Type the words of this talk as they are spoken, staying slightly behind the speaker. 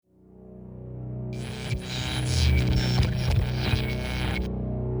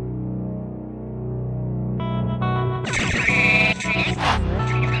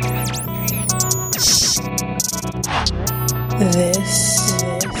This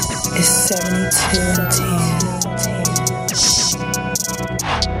is 72 and 10.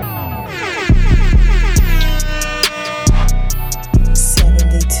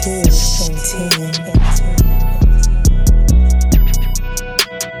 72 and 10.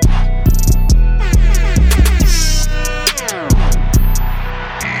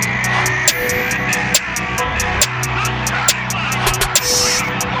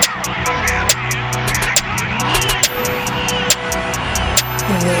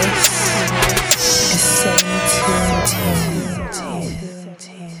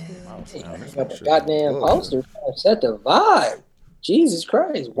 Got the goddamn poster. Set the vibe. Jesus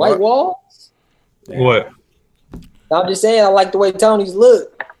Christ. White walls. What? I'm just saying, I like the way Tony's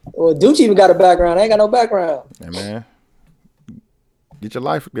look. Well, Dooch even got a background. I ain't got no background. Hey, man. Get your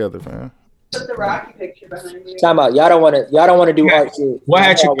life together, fam. Put the Rocky picture behind you. Time out. Y'all don't want to do art shit. What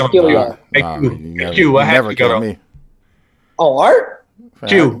had you kill going y'all. Hey, Q, what had you kill going me. Oh, art? Fam,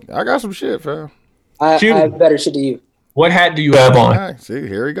 Q. I got some shit, fam. I Q. have better shit than you. What hat do you have on? All right, see,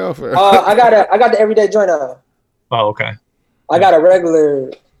 here we go, fam. I got the everyday joint on. Oh, okay. I got a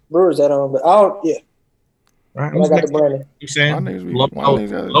regular Brewers hat on, but I don't. Yeah. All right. I got the branding. You saying? My niggas be-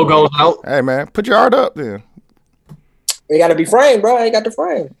 Logo's out. Hey, man, put your art up then. They got to be framed, bro. I ain't got the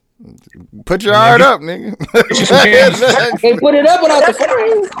frame. Put your art up, nigga. I can't put it up without the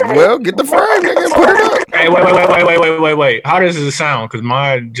frame. Well, get the frame, nigga, and put it up. Hey, wait. How does it sound? Because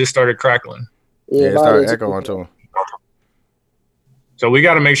mine just started crackling. Yeah, it mine started is- echoing to him. So we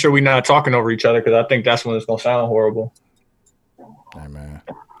got to make sure we're not talking over each other because I think that's when it's going to sound horrible. Hey, man.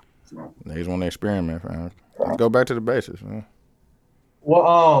 Niggas want to experiment, fam. Let's go back to the basics, man.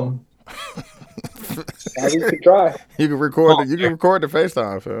 Well, Yeah, we could try. You can record You can record the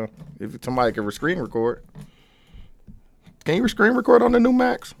FaceTime, fam. If somebody can screen record. Can you screen record on the new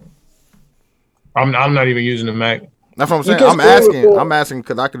Macs? I'm not even using the Mac. That's what I'm saying. can I'm screen asking. record. I'm asking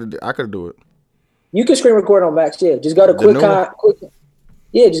because I could do it. You can screen record on Macs, yeah. Just go to The new one?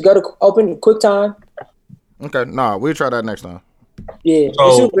 just go to open QuickTime. Okay, nah, we'll try that next time. Yeah, So-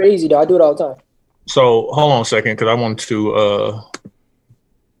 it's super easy though. I do it all the time. So hold on a second because I want to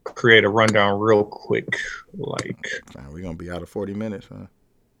create a rundown real quick. Like, Man, we're gonna be out of 40 minutes, huh?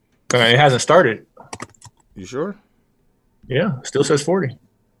 it hasn't started. You sure? Yeah, still says 40.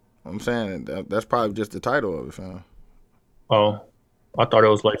 I'm saying that's probably just the title of it, fam. Oh, I thought it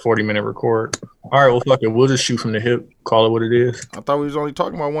was like 40-minute record. All right, well, fuck it. We'll just shoot from the hip. Call it what it is. I thought we was only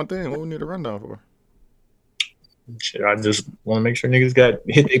talking about one thing. What we need a rundown for? Shit, I just want to make sure niggas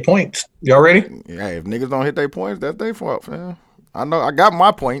hit their points. Y'all ready? Yeah, if niggas don't hit their points, that's their fault, fam. I know I got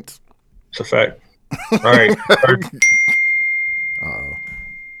my points. It's a fact. All right. Uh-oh.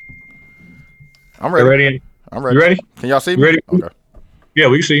 I'm You ready. ready? I'm ready. You ready? Can y'all see You me? ready? Okay. Yeah,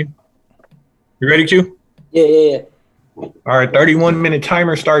 we can see. You ready, Q? Yeah. All right, 31-minute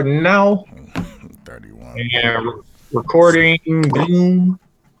timer starting now. 31. And recording. Boom.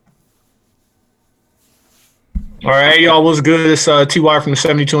 All right, y'all, what's good? It's TY from the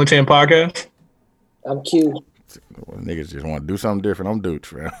 72 and 10 podcast. I'm cute. Well, niggas just want to do something different. I'm Dooch,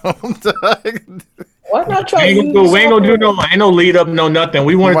 fam. Why not try? We ain't gonna do no lead up, no nothing.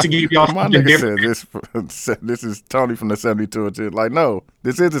 We wanted to give y'all My something nigga different. said this is Tony from the 72 and 10. Like, no,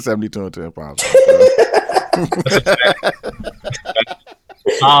 this is the 72 and 10 podcast.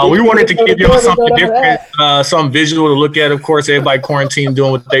 We wanted to give y'all something different, some visual to look at. Of course, everybody quarantined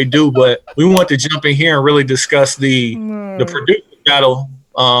doing what they do, but we want to jump in here and really discuss the producer battle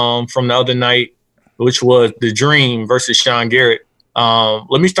from the other night, which was The Dream versus Sean Garrett.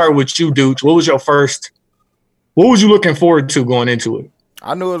 Let me start with you, Dooch. What was you looking forward to going into it?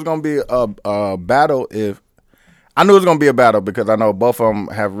 I knew it was gonna be a battle. I knew it was gonna be a battle because I know both of them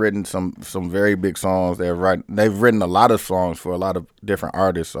have written some very big songs. They've written a lot of songs for a lot of different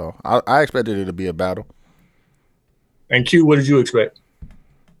artists. So I expected it to be a battle. And Q, what did you expect?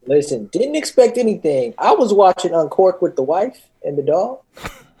 Listen, didn't expect anything. I was watching Uncork with the wife and the dog,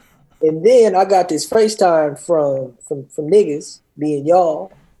 and then I got this FaceTime from niggas being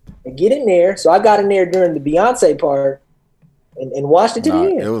y'all and get in there. So I got in there during the Beyonce part and watched it to the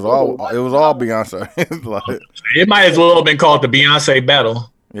end. It was all Beyonce. Like, It might as well have been called the Beyonce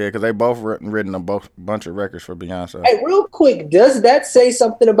battle. yeah, because they both written a bunch of records for Beyonce. Hey, real quick, does that say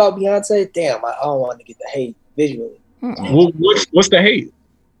something about Beyonce? Damn, I don't want to get the hate visually. What's the hate?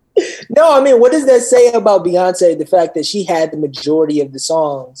 No, I mean, what does that say about Beyonce? The fact that she had the majority of the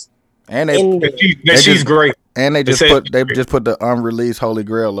songs, And She's great. and they just It put says- the unreleased Holy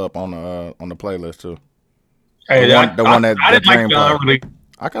Grail up on the playlist too. Hey, The one that I didn't Dream like played. really.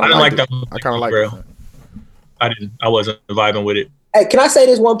 I I kind of didn't like like it. that. I kind of like Grail. it. I didn't. I wasn't vibing with it. Hey, can I say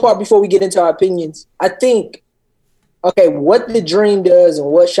this one part before we get into our opinions? I think Okay, what the Dream does and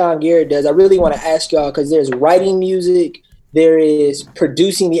what Sean Garrett does, I really want to ask y'all because there's writing music, there is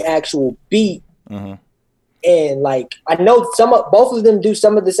producing the actual beat, and like I know both of them do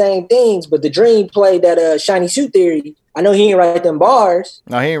some of the same things, but the Dream played that Shiny Suit Theory. I know he ain't write them bars.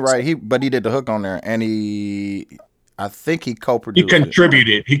 No, he ain't right. But he did the hook on there, and I think he co-produced.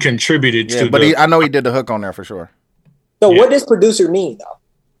 He contributed to. But I know he did the hook on there for sure. So what does producer mean though?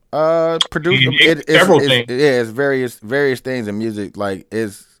 Several things. It's various things in music. Like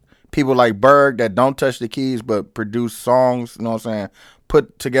it's people like Berg that don't touch the keys but produce songs. You know what I'm saying?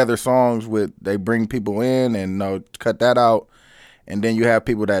 Put together songs they bring people in and cut that out. And then you have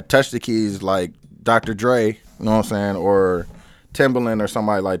people that touch the keys like Dr. Dre. You know what I'm saying? Or Timbaland or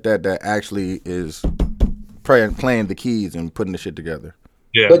somebody like that actually is playing the keys and putting the shit together.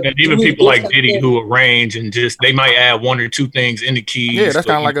 Yeah, but and even people like Diddy who arrange and they might add one or two things in the keys. Yeah, that's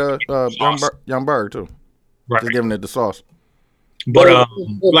kind of like a Young Berg too. Right, just giving it the sauce. But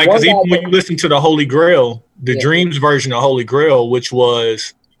because even when you listen to the Holy Grail, the Dreams version of Holy Grail, which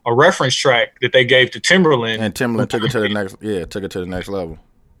was a reference track that they gave to Timbaland, and Timbaland took it to the next level.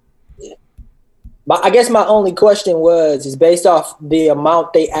 Yeah. But I guess my only question is based off the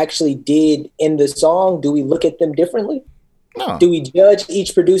amount they actually did in the song. Do we look at them differently? No. Do we judge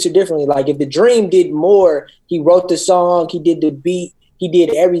each producer differently? Like if the Dream did more, he wrote the song, he did the beat, he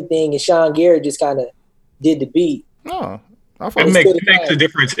did everything, and Sean Garrett just kind of did the beat. No, it makes a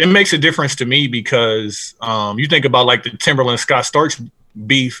difference. It makes a difference to me because you think about like the Timberland Scott Storch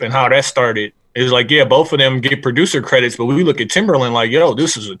beef and how that started. It's like, yeah, both of them get producer credits, but we look at Timberland like, yo,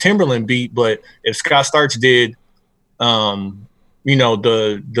 this is a Timberland beat. But if Scott Storch did, the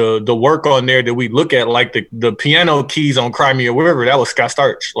work on there that we look at, like the piano keys on Cry Me a River, that was Scott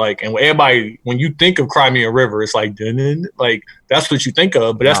Storch. Like, and everybody, when you think of Cry Me a River, it's like, like that's what you think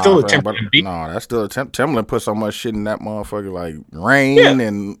of, but that's still a Timberland beat. No, that's still Timberland put so much shit in that motherfucker, like Rain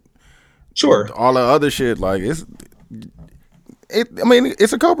and all the other shit. Like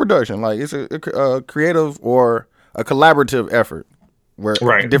it's a co-production. Like it's a creative or a collaborative effort where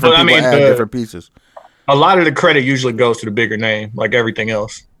different people add different pieces. A lot of the credit usually goes to the bigger name, like everything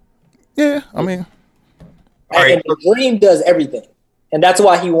else. Yeah, I mean. And the Dream does everything. And that's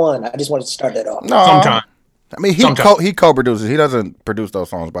why he won. I just wanted to start that off. No, sometimes. I mean, he co-produces. He doesn't produce those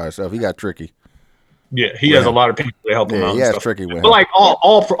songs by himself. He got tricky. Yeah, he has a lot of people to help him out. He has tricky with him. But like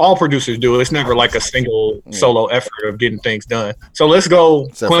all producers do, it's never like a single solo effort of getting things done. So let's go,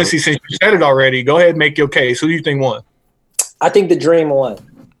 Quincy, since you said it already, go ahead and make your case. Who do you think won? I think the Dream won.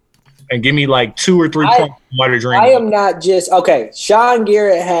 And give me like 2 or 3 points why the Dream. I am not just Sean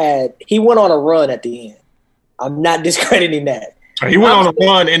Garrett he went on a run at the end. I'm not discrediting that. He went on a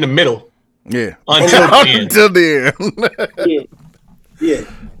run in the middle. Yeah. Until the end. Yeah.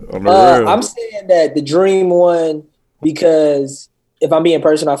 I'm saying that the Dream won because if I'm being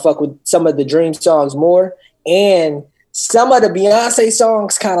personal, I fuck with some of the Dream songs more, and some of the Beyonce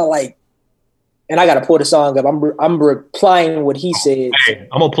songs kind of like. And I gotta pull the song up. I'm replying what he said. Hey,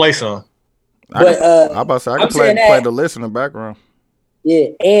 I'm gonna play some. But I'm about to say I can play the list in the background. Yeah,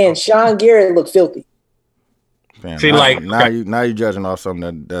 and Sean Garrett looked filthy. Damn, see, now you judging off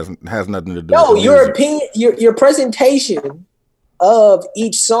something that has nothing to do. No, with your music. opinion, your presentation of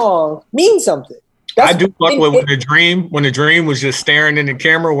each song means something. I do fuck with when the dream was just staring in the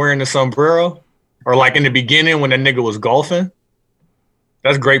camera wearing the sombrero, or like in the beginning when that nigga was golfing.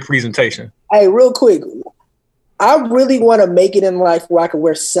 That's great presentation. Hey, real quick, I really want to make it in life where I can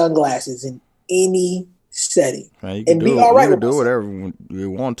wear sunglasses in any setting and be all right. You can do whatever you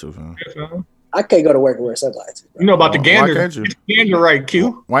want to. Man. I can't go to work and wear sunglasses. You know about the gander? Why can't you? Gander, right?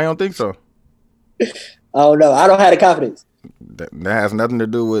 Q. Why you don't think so? Oh no, I don't have the confidence. That has nothing to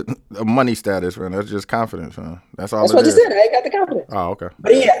do with money status, man. That's just confidence, man. That's all. That's what I just said. I ain't got the confidence. Oh, okay.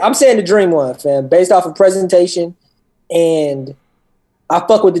 But yeah, I'm saying the Dream one, fam, based off of presentation, and I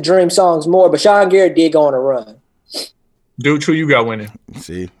fuck with the Dream songs more. But Sean Garrett did go on a run. Dude, who you got winning?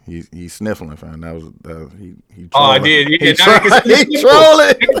 See, he's sniffling, fam. That was he. Oh, I did. Yeah, he trolling. He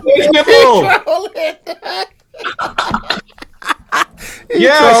trolling.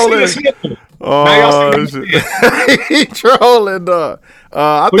 Oh, he trolling, dog.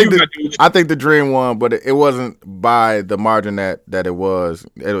 I think the Dream won, but it wasn't by the margin that it was.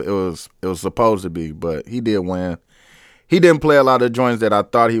 It was supposed to be, but he did win. He didn't play a lot of joints that I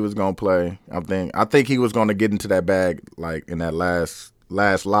thought he was gonna play. I think he was gonna get into that bag like in that last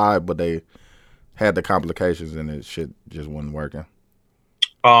live, but they had the complications and it shit just wasn't working.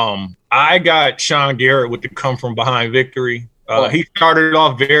 I got Sean Garrett with the come from behind victory. He started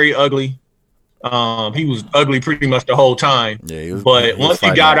off very ugly. He was ugly pretty much the whole time. Yeah, he was, but once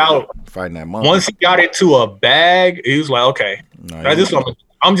he got out, fighting that monkey. Once he got into a bag, he was like, okay,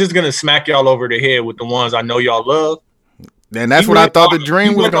 I'm just gonna smack y'all over the head with the ones I know y'all love. And that's what I thought the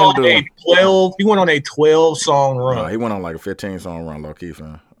Dream was gonna do. He went on a 12-song run. No, he went on like a 15-song run, low key,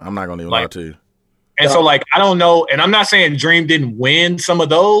 fam. I'm not gonna even lie to you. And so, like, I don't know, and I'm not saying Dream didn't win some of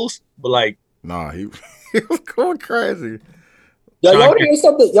those, but like, nah, he was going crazy. Y'all want to hear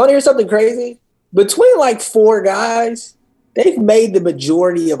something? Y'all want to hear something crazy? Between like 4 guys, they've made the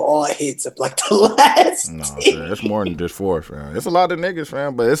majority of all hits of like the last. No, fam, it's more than just 4, fam. It's a lot of niggas,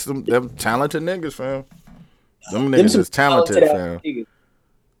 fam, but it's them talented niggas, fam. Them niggas is talented, fam.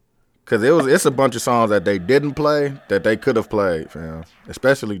 Cause it's a bunch of songs that they didn't play that they could have played, fam.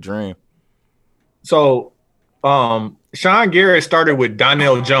 Especially Dream. So, Sean Garrett started with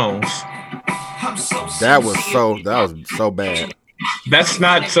Donnell Jones. That was so bad. That's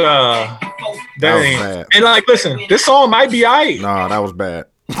not that was bad. And like, listen, this song might be alright. Nah, that was bad.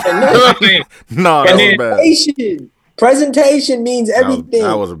 No, that was bad. Presentation means everything.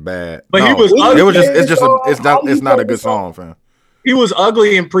 That was bad. But he was ugly. It's not a good song, fam. He was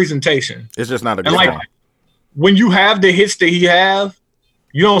ugly in presentation. It's just not a good song. When you have the hits that he have,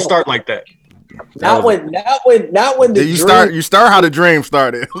 you don't start like that. Not when the you start how the Dream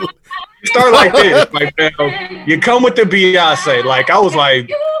started. You start like this, like you come with the Beyonce. Like I was like,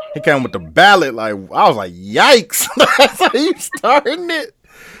 he came with the ballad. Like I was like, yikes! That's how you starting it.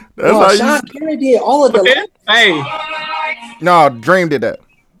 That's how Sean Garrett did all of the. Hey, no, Dream did that.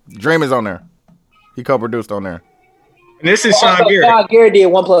 Dream is on there. He co-produced on there. And this is Sean Garrett. Sean Garrett did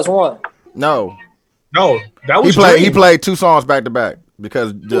 1+1. No, that was he played 2 songs back to back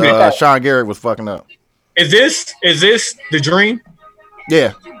because Sean Garrett was fucking up. Is this the Dream?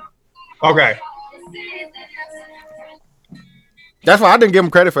 Yeah. Okay. That's why I didn't give him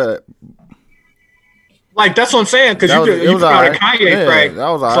credit for that. Like that's what I'm saying because you got a Kanye track. That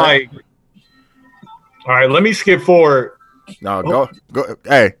was all right. Like, all right, let me skip forward. No, go.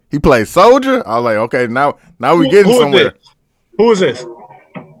 Hey, he played Soldier. I was like, okay, now we getting somewhere. Who is this?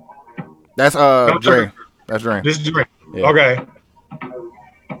 That's Dream. That's Dream. This is Dream. Yeah. Okay.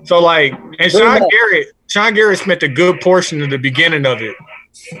 So like, and Sean Garrett spent a good portion of the beginning of it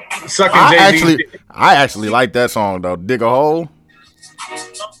sucking Jay-Z. I actually like that song though. Dig a Hole.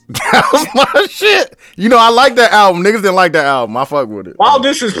 That was my shit. You know, I like that album. Niggas didn't like that album. I fuck with it. While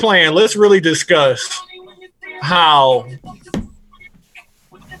this is playing, let's really discuss how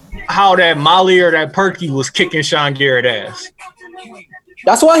that Molly or that Perky was kicking Sean Garrett ass.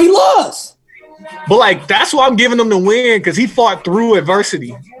 That's why he lost. But like, that's why I'm giving him the win because he fought through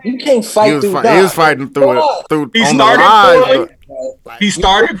adversity. You can't fight through that. He was fighting through it. He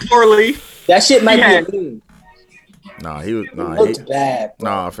started poorly. That shit might be a meme. Nah, he looked bad. Bro.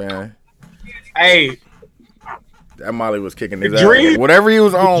 Nah, fam. Hey, that Molly was kicking his ass. Whatever he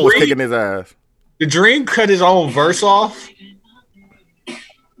was on was kicking his ass. The Dream cut his own verse off.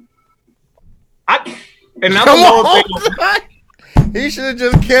 He should have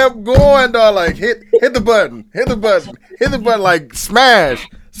just kept going, dog. Like hit the button, like smash.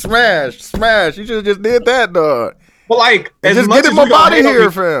 You should have just did that, dog. But like, just get him up out of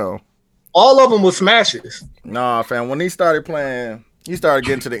here, fam. All of them was smashes. Nah, fam. When he started playing, he started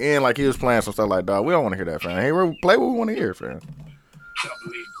getting to the end like he was playing some stuff like, dog, we don't want to hear that, fam. Hey, we play what we want to hear, fam.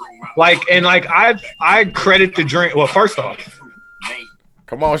 Like, and like, I credit the Dream. Well, first off,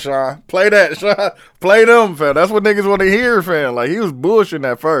 come on, Sean. Play that, Sean. Play them, fam. That's what niggas want to hear, fam. Like, he was bullshitting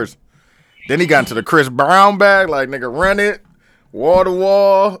at first. Then he got into the Chris Brown bag, like, nigga, run it. Wall to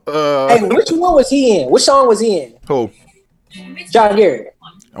wall. Hey, which one was he in? Which song was he in? Who? Sean Garrett.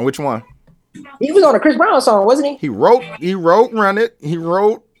 And which one? He was on a Chris Brown song, wasn't he? He wrote Run It. He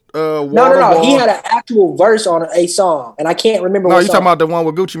wrote No. He had an actual verse on a song, and I can't remember what song. No, you talking about the one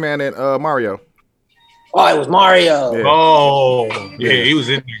with Gucci Mane and Mario. Oh, it was Mario. Yeah. Oh, yeah, he was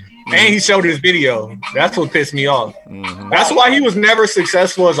in there. And he showed his video. That's what pissed me off. Mm-hmm. That's why he was never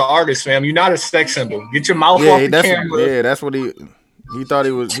successful as an artist, fam. You're not a sex symbol. Get your mouth off the camera. Yeah, that's what he thought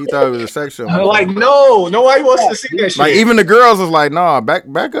he was. He thought he was a sex symbol. Like, nobody wants to see that shit. Like, even the girls was like, nah,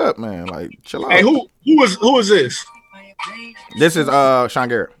 back up, man. Like, chill out. Hey, who is this? This is Sean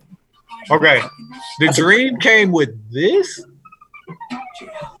Garrett. Okay. The Dream came with this?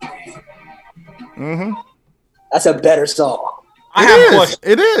 Mm-hmm. That's a better song. I have a question.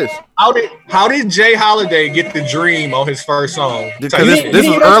 It is. How did Jay Holiday get the Dream on his first song? Because this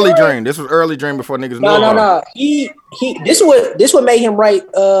was early Dream. This was early Dream before niggas knew. No. This what made him write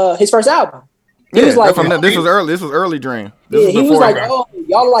his first album. He was like, this was early. This was early Dream. He was like, oh,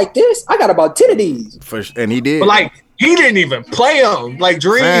 y'all like this? I got about 10 of these. And he did. But like, He didn't even play him. Like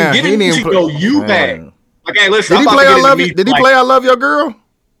Dream didn't even go you back. Like, hey, listen. Did he play I Love You? Did he play I Love Your Girl?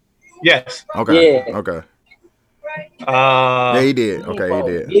 Yes. Okay. Yeah. Okay. Yeah, he did. Okay, he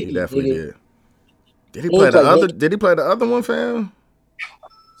did. He definitely did. Did he play the other? Did he play the other one, fam?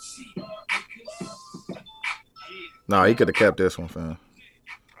 No, he could have kept this one, fam.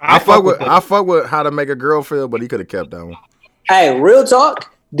 I fuck with How to Make a Girl Feel, but he could have kept that one. Hey, real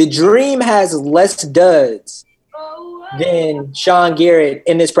talk. The Dream has less duds than Sean Garrett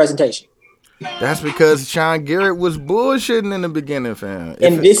in this presentation. That's because Sean Garrett was bullshitting in the beginning, fam.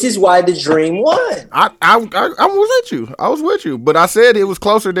 This is why the Dream won. I was with you. I was with you, but I said it was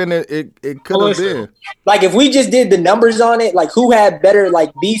closer than it could have been. Like if we just did the numbers on it, like who had better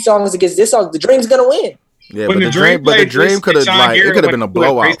like these songs against this song, the Dream's gonna win. Yeah, but the Dream could have it could have been a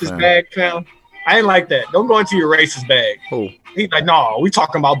blowout. Fam. I ain't like that. Don't go into your racist bag. Who? He's like, no, we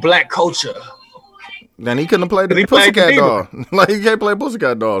talking about black culture. Then he couldn't have played the Pussycat Doll. Like he can't play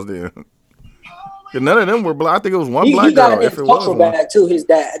Pussycat Dolls then. None of them were black. I think it was one black girl. He got an cultural bag too. His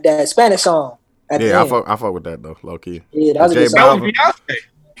that Spanish song. Yeah, I fuck with that though, low key. Yeah, that was a good song. That was Beyonce.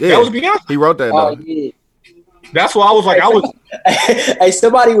 Yeah, that was Beyonce. He wrote that though. Yeah. That's why I was like, Hey,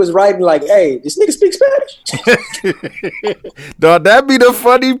 somebody was writing like, "Hey, this nigga speak Spanish." Dog, that be the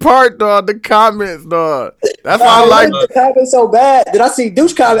funny part, dog. The comments, dog. That's why I like the comments so bad. Did I see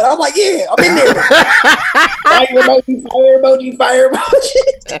douche comment? I'm like, yeah, I'm in there. Fire emoji.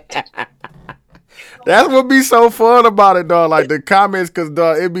 That's what be so fun about it, dog. Like the comments, cause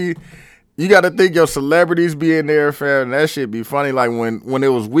dog, it be. You got to think your celebrities be in there, fam. And that shit be funny. Like when it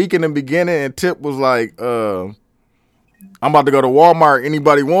was weak in the beginning, and Tip was like, "I'm about to go to Walmart.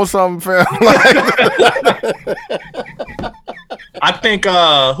 Anybody want something, fam?" I think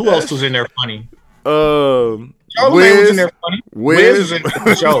who else was in there funny? Wiz was in there funny. Wiz was in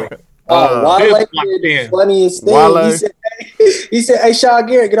the show. Wale did the funniest thing. He said, "Hey, Sean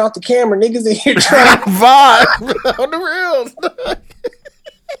Garrett, get off the camera. Niggas in here trying to vibe on the reels."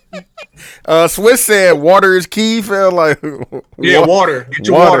 Swiss said water is key, fam. Like water. Get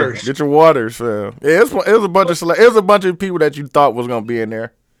your waters. Get your waters, fam. Yeah, it was a bunch of people that you thought was gonna be in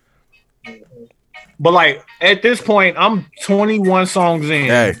there. But like at this point, I'm 21 songs in.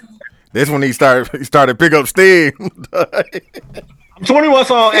 Hey, this when he started to pick up steam. I'm 21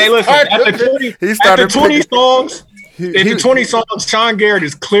 songs. Hey, listen, after 20 songs. After 20 songs, Sean Garrett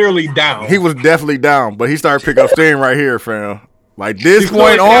is clearly down. He was definitely down, but he started picking up steam right here, fam. Like this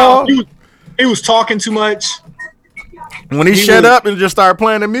point on, he was talking too much. When he shut up and just started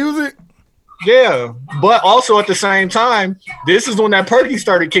playing the music. Yeah, but also at the same time, this is when that Perky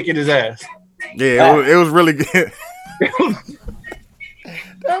started kicking his ass. Yeah, it was really good.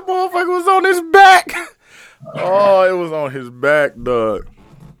 That motherfucker was on his back. Oh, it was on his back, dog.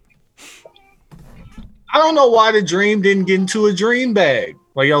 I don't know why the Dream didn't get into a Dream bag.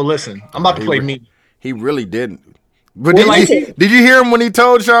 Like, yo, listen, I'm about to play me. He really didn't. But did you hear him when he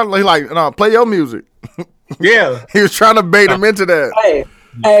told Sean, like, no, play your music? Yeah. He was trying to bait him into that.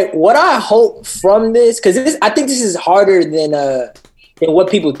 Hey, what I hope from this, because I think this is harder than what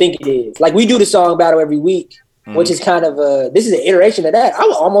people think it is. Like, we do the song battle every week, which is kind of this is an iteration of that. I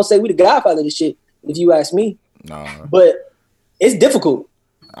would almost say we the godfather of this shit, if you ask me. No. But it's difficult.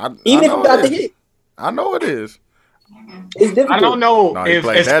 Even if you got the hit. I know it is. It's difficult. I don't know if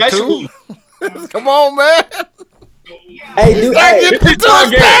especially. Come on, man. Hey, dude, this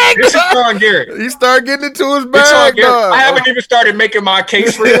is Sean Garrett. He started getting into his bag. I haven't even started making my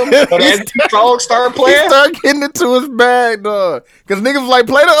case for him. But as the songs start playing, he started getting into his bag, dog. Because niggas like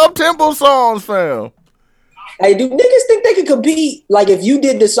play the up-tempo songs, fam. Hey, do niggas think they can compete? Like if you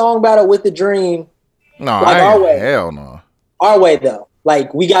did the song battle with the Dream? No, our way. Hell no. Our way though.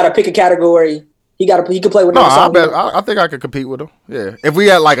 Like we gotta pick a category. He could play with no. I think I could compete with him. Yeah, if we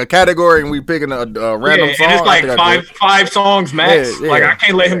had like a category and we picking a random song, and it's like five songs max. Yeah. Like I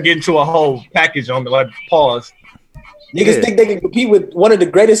can't let him get into a whole package on me. Like pause. Niggas think they can compete with one of the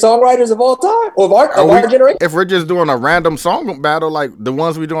greatest songwriters of all time or of our generation. If we're just doing a random song battle like the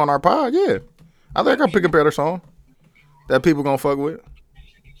ones we do on our pod, yeah, I think I can pick a better song that people gonna fuck with.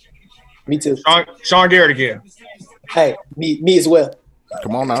 Me too. Sean Garrett again. Hey, me as well.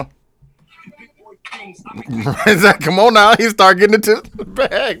 Come on now. Come on now. He started getting into the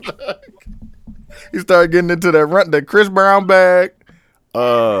bag. He started getting into that Chris Brown bag.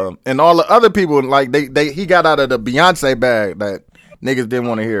 And all the other people, like he got out of the Beyonce bag that niggas didn't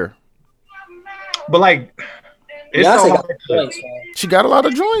want to hear. But like she got a lot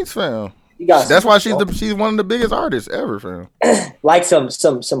of joints, fam. That's why she's one of the biggest artists ever, fam. Like some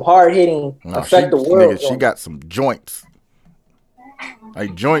hard hitting affect the world. Nigga, she got some joints.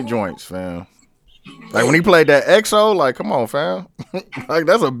 Like joints, fam. Like when he played that EXO, like come on, fam. Like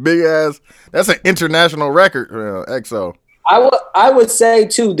that's a big ass. That's an international record, EXO. I would say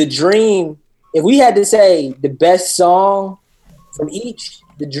too, The Dream. If we had to say the best song from each,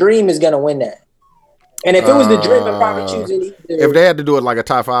 The Dream is gonna win that. And if it was The Dream, I'd probably choose it either. If they had to do it like a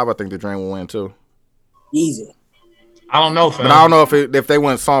top 5, I think The Dream will win too. Easy. I don't know, fam. But I don't know if they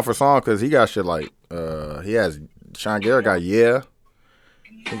went song for song because he got shit like he has Sean Garrett got Yeah.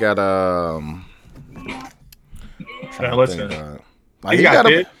 He got Now, listen, like, he got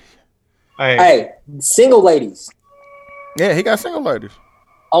it. Hey, Single Ladies. Yeah, he got Single Ladies.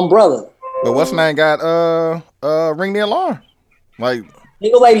 Umbrella. But what's name got Ring the Alarm? Like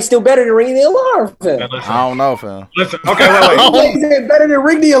Single Ladies still better than Ring the Alarm, fam. I don't know, fam. Listen, okay, wait. Single Ladies ain't better than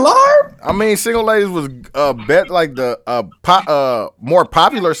Ring the Alarm? I mean, Single Ladies was bet like the more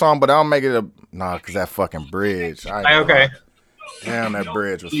popular song, but I don't make it because that fucking bridge. Okay. Damn, that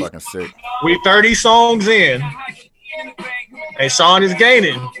bridge was fucking sick. We 30 songs in. Hey, Sean is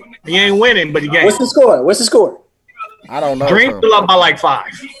gaining. He ain't winning, but he gaining. What's the score? I don't know. Dream still up by like 5.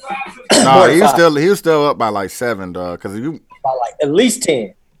 No, he was still up by like 7, dog. Because by like at least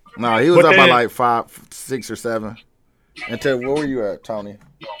 10. No, he was up by like 5, 6, or 7. Until where were you at, Tony?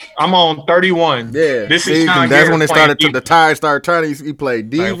 I'm on 31. Yeah, this is Sean that's when it started. The tide started turning. He played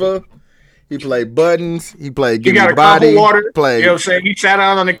Diva. He played Buttons. He played Give Me Body. Water. Played, you know what I'm saying? He sat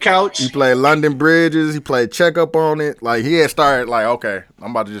out on the couch. He played London Bridges. He played Check Up on It. Like he had started like, okay,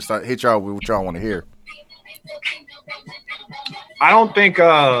 I'm about to just start hit y'all with what y'all want to hear. I don't think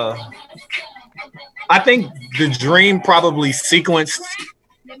I think The Dream probably sequenced.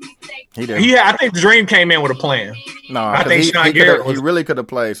 He did. I think The Dream came in with a plan. No, I think Sean Garrett he really could have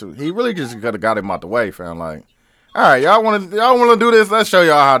played. So he really just could have got him out the way, fam. Like, all right, y'all want to do this? Let's show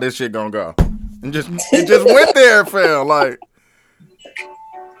y'all how this shit gonna go. And just went there, fam. Like,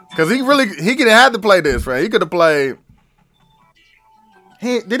 because he could have had to play this, fam. He could have played.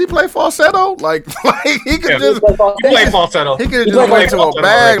 Did he play falsetto? Like he could just play falsetto. He could have just went to a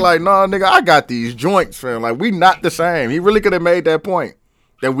bag. Like, no, nigga, I got these joints, fam. Like, we not the same. He really could have made that point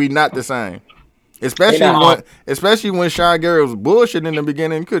that we not the same. Especially when Sean Garrett was bullshitting in the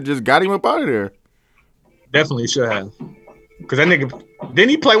beginning, could just got him up out of there. Definitely should have. Because that nigga didn't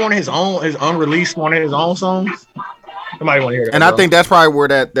he play one of his unreleased one of his own songs? Somebody want to hear that. And I think that's probably where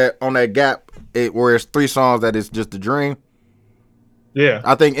that on that gap where it's 3 songs that is just a dream. Yeah.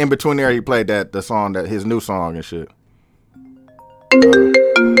 I think in between there he played the song that his new song and shit. Look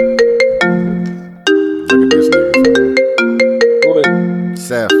at this nigga.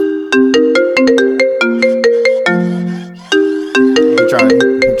 Seth. He trying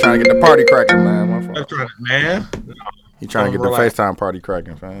to get the party cracking, man. That's right, man. He trying to get the FaceTime party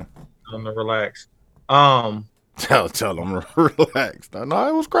cracking, fam. Tell him to relax. Tell him to relax. No,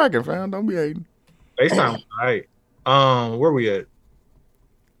 it was cracking, fam. Don't be hating. FaceTime, all right. Where we at?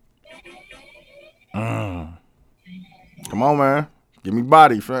 Come on, man. Give me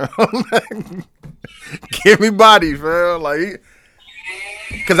body, fam. Give me body, fam. Like,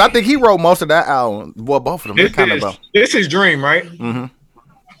 because I think he wrote most of that album. Well, both of them. This is Dream, right?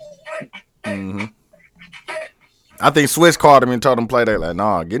 I think Swiss called him and told him to play that. Like,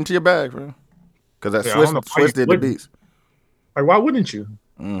 nah, get into your bag, fam. Because Swiss did the beats. Like, why wouldn't you?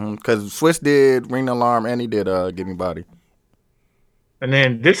 Because Swiss did Ring the Alarm and he did Give Me Body. And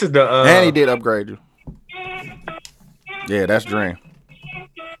then this is the and he did Upgrade You. Yeah, that's Dream.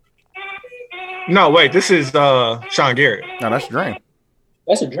 No, wait, this is Sean Garrett. No, that's Dream.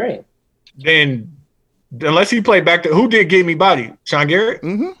 That's a Dream. Then unless he played back to who did Give Me Body? Sean Garrett?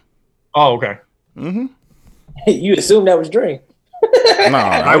 Oh, okay. You assume that was Dream.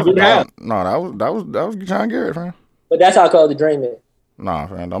 That was Sean Garrett, fam. But that's how I call the Dream is. Nah,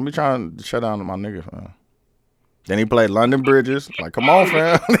 fam. Don't be trying to shut down to my nigga, fam. Then he played London Bridges. Like, come on,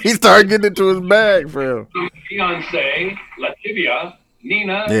 fam. He started getting into his bag, fam. Beyonce, Lativia,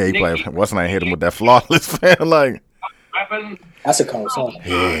 Nina. Yeah, he played. What's her name? Hit him with that Flawless, fam. Like, that's a cold song.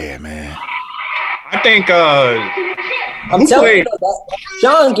 Yeah, man. I think I'm telling you,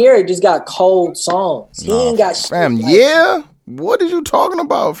 Sean Garrett just got cold songs. He ain't got shit. Fam, yeah? What are you talking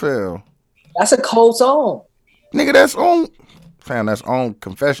about, fam? That's a cold song. Nigga, that's on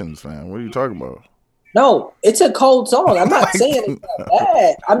Confessions, fam. What are you talking about? No, it's a cold song. I'm not saying it's not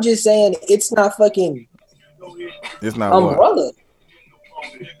bad. I'm just saying it's not fucking. It's not Umbrella.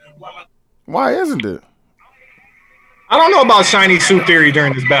 Why isn't it? I don't know about Shiny Suit Theory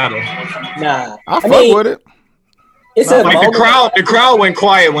during this battle. Nah, I fuck with it. It's like the crowd went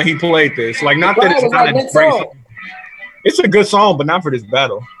quiet when he played this. Like, not that it's not a great song. It's a good song, but not for this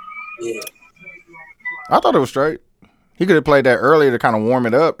battle. Yeah. I thought it was straight. He could have played that earlier to kind of warm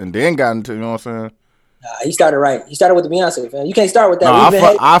it up and then got into, you know what I'm saying? He started right. He started with the Beyonce fan. You can't start with that.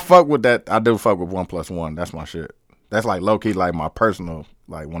 No, I fuck with that. I do fuck with 1+1. That's my shit. That's like low key, like my personal,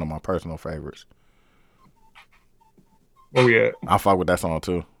 like one of my personal favorites. Oh yeah, I fuck with that song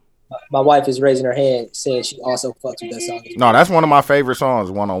too. My wife is raising her hand, saying she also fucks with that song. No, that's one of my favorite songs.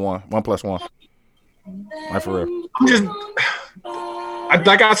 1-on-1, 1+1. Like for real. I'm just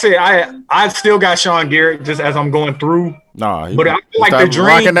like I said, I still got Sean Garrett just as I'm going through. Nah, but I feel like the Dream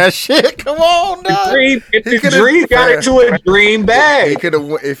rocking that shit. Come on, dog. If the Dream got into a Dream bag, he could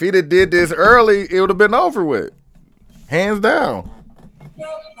have. If he'd have did this early, it would have been over with, hands down.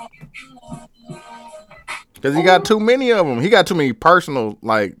 Because he got too many of them. He got too many personal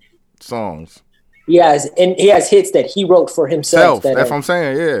like songs. He has hits that he wrote for himself. That's what I'm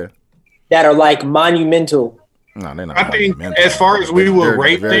saying. Yeah, that are like monumental. No, they're not. I think as far as we will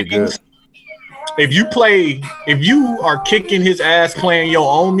rate things, if you are kicking his ass playing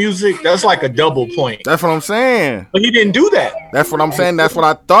your own music, that's like a double point. That's what I'm saying. But he didn't do that. That's what I'm saying. That's what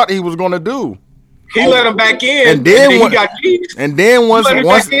I thought he was gonna do. He let him back in, and then he got these. And then once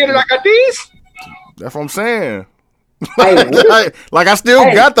back in and I got these. That's what I'm saying. Hey, like I still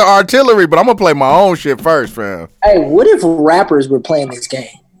got the artillery, but I'm gonna play my own shit first, fam. Hey, what if rappers were playing this game?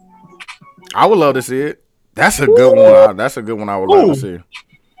 I would love to see it. That's a good one. That's a good one I would love to see.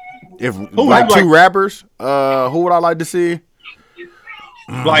 If like two rappers, who would I like to see?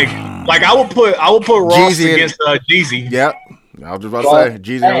 Like I would put Ross Jeezy against Jeezy. Yep. I was just about to say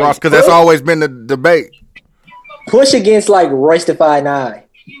Jeezy and Ross because that's always been the debate. Push against like Royce da 5'9".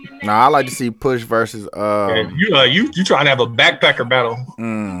 Nah, I like to see Push versus you trying to have a backpacker battle.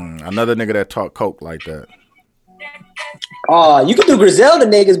 Another nigga that talk coke like that. Oh, you can do Griselda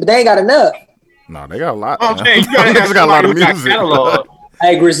niggas, but they ain't got enough. No, they got a lot. Okay, you got a lot of music.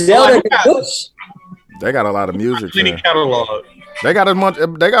 Hey, Griselda Push. They got a lot of music. Plenty catalog. They got as much.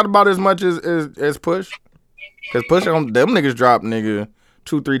 They got about as much as Push. Cause Push on them niggas drop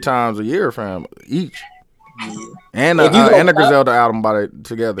 2-3 times a year, fam, each. And the Griselda album by it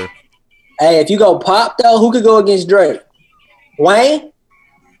together. Hey, if you go pop though, who could go against Drake? Wayne?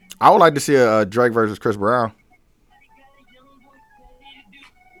 I would like to see a Drake versus Chris Brown.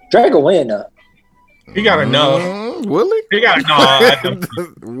 Drake will win though. He got enough. Will he? He got enough.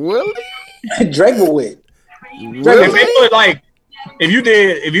 Will he? Drake will win. If you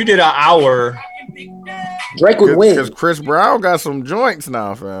did an hour, Drake would win. Because Chris Brown got some joints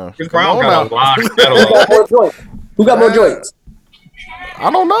now, fam. Chris Brown got a lot of catalog. Who got more joints?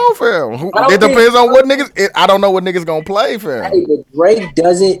 I don't know, fam. It depends on what niggas. I don't know what niggas gonna play, fam. Hey, but Drake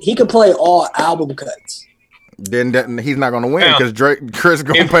doesn't. He can play all album cuts. Then he's not gonna win because Chris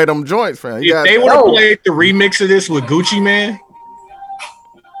gonna play them joints, fam. If they would have played the remix of this with Gucci Mane,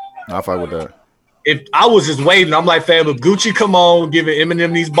 I'll fight with that. If I was just waiting, I'm like, fam, if Gucci come on giving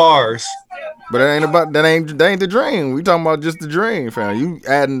Eminem these bars. But that ain't the dream. We talking about just the dream, fam. You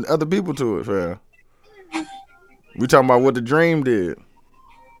adding other people to it, fam. We talking about what the dream did.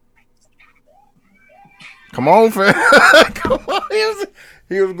 Come on, fam. Come on.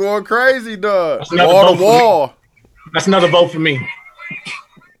 He was going crazy, dog. Wall to wall. That's another vote for me.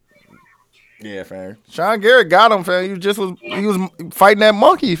 Yeah, fam. Sean Garrett got him, fam. He was fighting that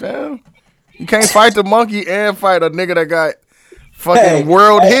monkey, fam. You can't fight the monkey and fight a nigga that got fucking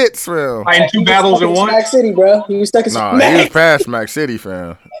world hits, fam. Fighting two battles in one. Smack City, bro. He was stuck in Smack. He was past Smack City,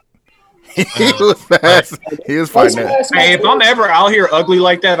 fam. He was past. He was fighting that. Hey, if I'm ever out here ugly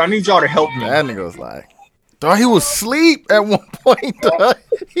like that, I need y'all to help me. That nigga was like, dog, he was asleep at one point, dog.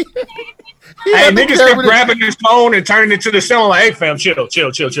 Hey, niggas kept grabbing his phone and turning it to the cell like, hey, fam, chill. That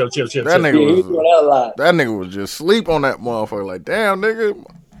nigga was just sleep on that motherfucker. Like, damn, nigga.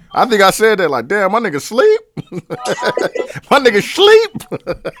 I think I said that like, damn, my nigga sleep. My nigga sleep.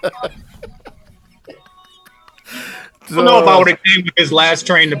 I don't know if I would have came with his Last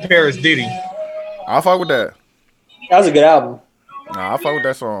Train to Paris Diddy. I'll fuck with that. That was a good album. Nah, I'll fuck with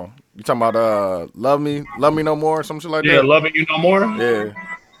that song. You talking about Love Me No More or some shit like that? Yeah, Loving You No More? Yeah.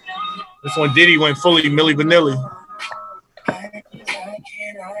 This one Diddy went fully Milli Vanilli.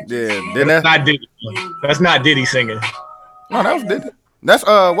 Yeah. Then that's not Diddy. That's not Diddy singing. No, that was Diddy. That's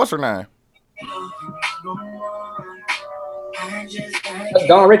what's her name? That's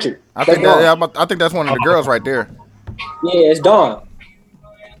Dawn Richard. I think that's one of the girls right there. Yeah, it's Dawn.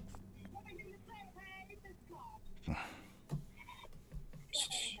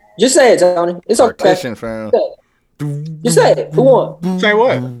 Just say it, Tony. It's okay. Fam. Just say it. Who won? Say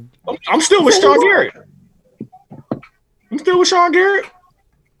what? I'm still with Sean Garrett.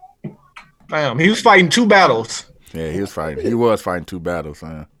 Damn, he was fighting two battles. Yeah, he was fighting. He was fighting two battles,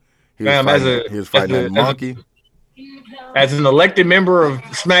 man. He was fighting that monkey. As an elected member of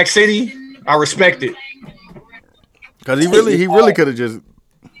Smack City, I respect it. Because he really could have just.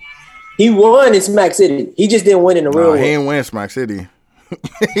 He won in Smack City. He just didn't win in the real He world. didn't win Smack City.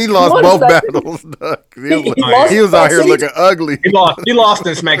 He lost both battles. He was out here looking ugly. He lost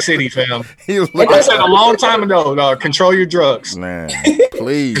in Smack City, fam. He was Like I said a long time ago, dog, control your drugs. Man,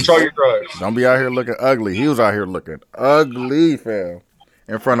 please. Control your drugs. Don't be out here looking ugly. He was out here looking ugly, fam.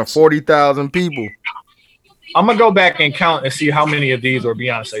 In front of 40,000 people. I'm going to go back and count and see how many of these are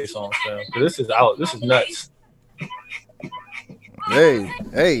Beyonce songs, fam. This is out. This is nuts. Hey.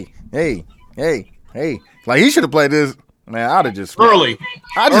 Like, he should have played this. Man, I'd have just Early.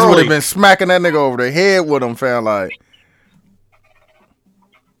 I just would have been smacking that nigga over the head with him, fam. Like,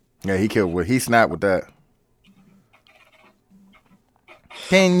 yeah, he snapped with that.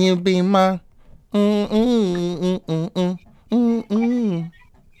 Can you be my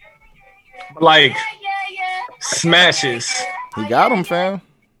Like, smashes. He got him, fam.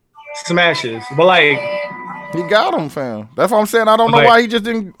 Smashes. But, like, He got him, fam. That's what I'm saying. I don't know Like- why he just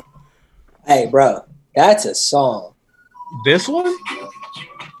didn't. Hey, bro, that's a song. this one?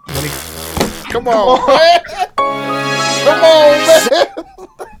 Come on, man. Come on, man.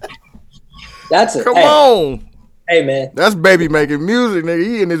 That's a Come hey, on. Hey, man. That's baby making music, nigga.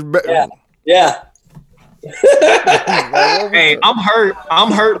 He in his Yeah. Hey, I'm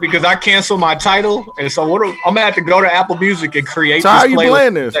hurt because I canceled my title, and so I'm gonna have to go to Apple Music and create. So this how you playlist.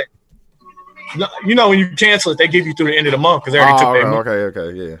 playing this? No, you know, when you cancel it, they give you through the end of the month because they already took their money.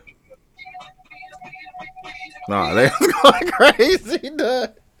 Okay, yeah. Nah, they was going crazy,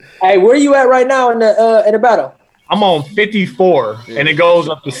 dog. Hey, where you at right now in the battle? I'm on 54, and it goes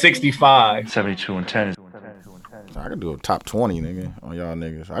up to 65. 72 and 10 is. I can do a top 20, nigga, on y'all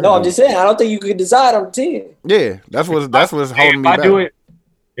niggas. No, I'm just saying. I don't think you could decide on 10. Yeah, that's what's Hey, holding me back.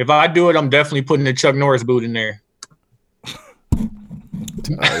 if I do it, I'm definitely putting the Chuck Norris boot in there.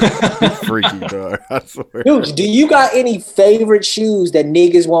 Freaky, dog. I swear. Dude, do you got any favorite shoes that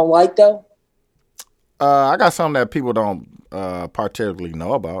niggas won't like though? I got some that people don't particularly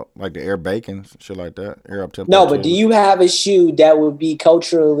know about, like the Air Bacons, shit like that. Air Up Tempo. No, but do you have a shoe that would be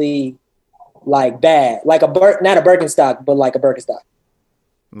culturally like bad, like not a Birkenstock, but like a Birkenstock?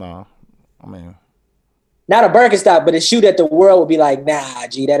 No, I mean, not a Birkenstock, but a shoe that the world would be like, nah,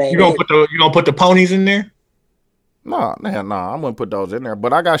 G, that ain't. You gonna put the ponies in there? no, I wouldn't put those in there.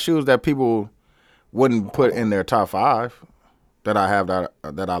 But I got shoes that people wouldn't put in their top 5 that I have that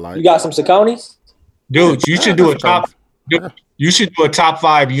I like. You got some Sauconys? Dude, you should do a top. Dude, you should do a top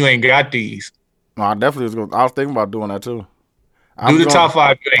 5. You ain't got these. No, I definitely was going. I was thinking about doing that too. Do the top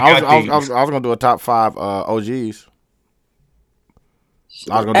 5. You ain't got these. I was going to do a top 5 OGs.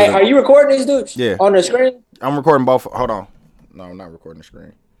 I was gonna Hey, do that. are you recording this, dude? Yeah. On the screen? I'm recording both. Hold on. No, I'm not recording the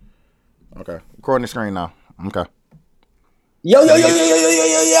screen. Okay, recording the screen now. Okay. Yo.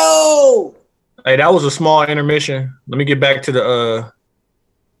 Hey, that was a small intermission. Let me get back to the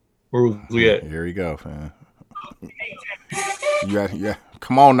where was we at? Here we go, man. Yeah.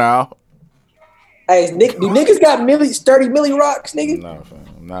 Come on now. Hey, do niggas got 30 milli rocks, nigga? No, fam.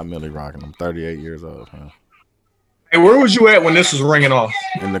 I'm not Millie rocking. I'm 38 years old, man. Hey, where was you at when this was ringing off?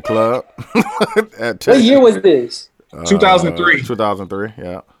 In the club. What year was this? 2003. 2003,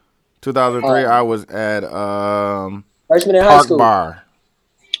 yeah. 2003, I was at Freshman in high Park school. Bar.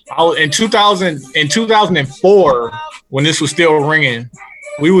 In 2004, when this was still ringing,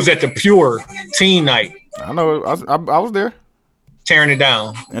 we was at the Pure Teen Night, I know. I was there. tearing it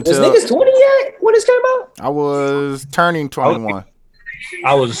down. Was Until niggas 20 yet when this came out? I was turning 21.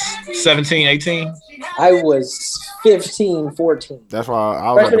 I was 17, 18. I was 15, 14. That's why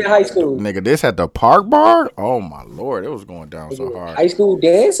I was Freshman at in high school. Nigga, this at the Park Bar? Oh, my Lord. It was going down so hard. High school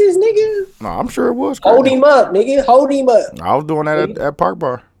dances, nigga? No, I'm sure it was. Hold crazy. him up, nigga. Hold him up. I was doing that at Park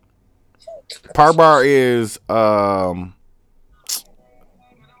Bar. Park Bar is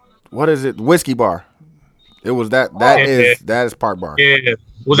what is it? Whiskey bar. It was that is Park Bar. Yeah,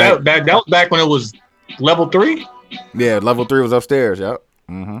 was that was back when it was level 3? Yeah, level 3 was upstairs. Yep.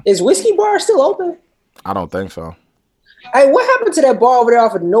 Is Whiskey Bar still open? I don't think so. Hey, what happened to that bar over there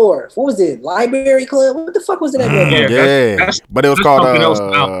off of North? What was it? Library Club? What the fuck was it? Yeah, Yeah, but it was called something else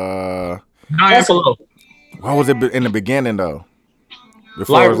now. Nine below. what was it in the beginning though?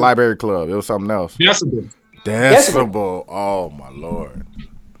 Before it was Library Club, it was something else. Decibel. Oh my Lord,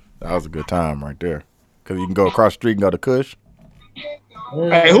 that was a good time right there. Cause you can go across the street and go to Kush.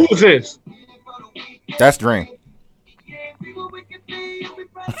 Hey, who was this? That's Dream.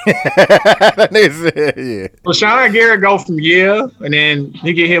 Yeah. Well, Sean Garrett go from and then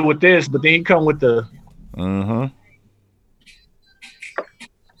he get hit with this, but then he come with the.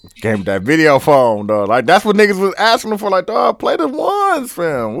 Came that video phone though. Like that's what niggas was asking him for. Like, dog, play the ones,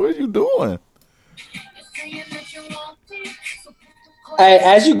 fam. What are you doing? Hey,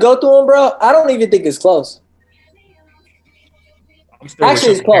 as you go through them, bro, I don't even think it's close.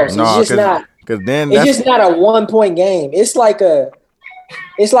 Actually, it's close. No, it's just not. Because then It's just not a 1 point game. It's like the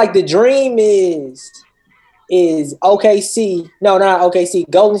dream is OKC. No, not OKC.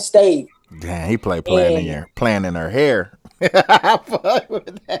 Golden State. Damn, he playing in her hair. Fuck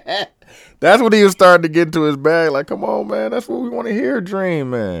with that. That's when he was starting to get into his bag. Like, come on, man. That's what we want to hear,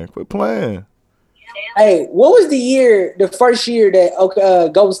 Dream, man. Quit playing. Hey, what was the first year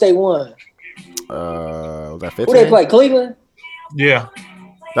that Golden State won? Was that 15? Who they play? Cleveland? Yeah.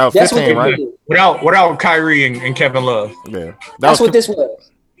 That was That's 15, what they right? did. Without Kyrie and Kevin Love. Yeah. That's what this was.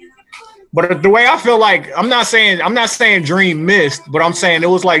 But the way I feel like I'm not saying Dream missed, but I'm saying it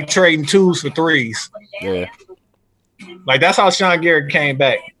was like trading 2s for 3s. Yeah. Like that's how Sean Garrett came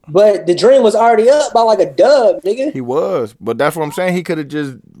back. But the dream was already up by like a dub, nigga. He was. But that's what I'm saying. He could have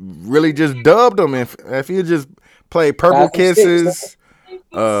just really just dubbed him if he had just played Purple Kisses.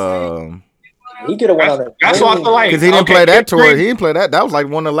 He could have went on it. That's what I feel like. Because he didn't play that tour. He didn't play that. That was like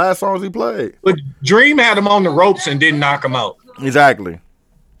one of the last songs he played. But Dream had him on the ropes and didn't knock him out. Exactly.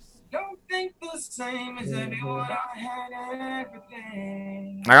 I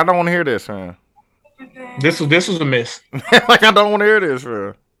don't want to hear this, man. This was a miss. Like, I don't want to hear this,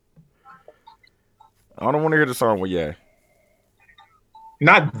 man. I don't want to hear the song with Ye.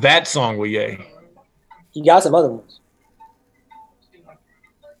 Not that song with Ye. You got some other ones.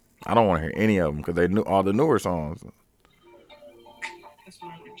 I don't want to hear any of them because they knew all the newer songs.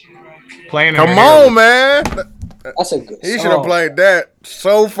 Playing. Come on, man. That's a good He song. should have played that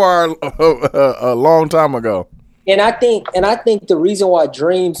so far a long time ago. And I think the reason why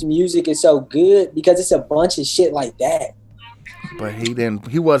Dream's music is so good because it's a bunch of shit like that. But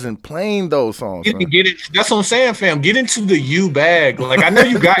he wasn't playing those songs. Get it. That's what I'm saying, fam. Get into the U bag. Like I know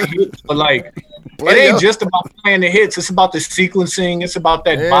you got hits, but like it ain't just about playing the hits. It's about the sequencing. It's about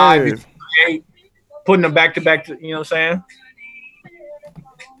that vibe you create, putting them back to back. You know what I'm saying?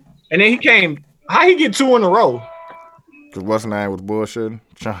 And then he came. How he get 2 in a row? Because what's his name was bullshitting?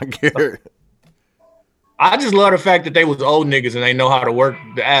 Sean Garrett. I just love the fact that they was old niggas and they know how to work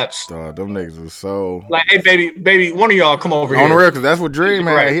the apps. Them niggas was so like, hey, baby, one of y'all come over here. On the real, because that's what Dream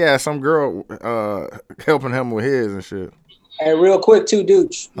had. Right. He had some girl helping him with his and shit. Hey, real quick, too,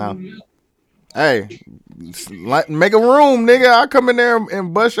 Dooch. Hey, make a room, nigga. I come in there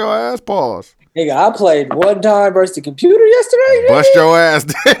and bust your ass, pause. Nigga, I played one time versus the computer yesterday. Bust your ass.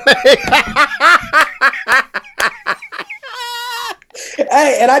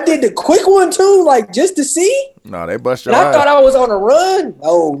 Hey, and I did the quick one too, like just to see. No, they bust your and ass. I thought I was on a run.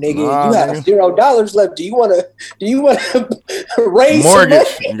 Oh, nigga, you have $0 left. Do you want to raise mortgage?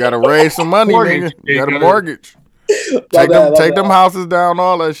 Some money? You gotta raise some money, nigga. You got a mortgage. Take them houses down,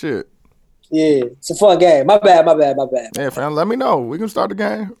 all that shit. Yeah, it's a fun game. My bad. Yeah, fam, let me know. We can start the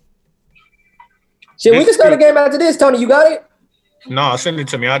game. Shit, we can start a game after this. Tony, you got it? No, send it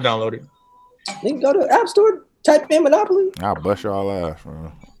to me. I download it. You can go to the App Store, type in Monopoly. I'll bust y'all ass,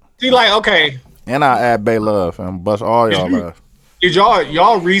 man. See, like, okay. And I'll add Bay Love and bust all y'all ass. Did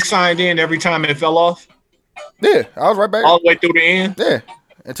y'all re-signed in every time it fell off? Yeah, I was right back. All the way through the end? Yeah.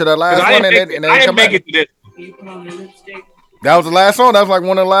 Until that last one, and then I didn't make it to this. That was the last song. That was like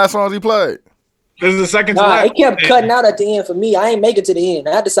one of the last songs he played. This is the second Nah, last. it kept cutting out at the end for me. I ain't make it to the end.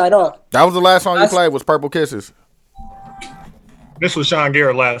 I had to sign off. That was the last song he played was Purple Kisses. This was Sean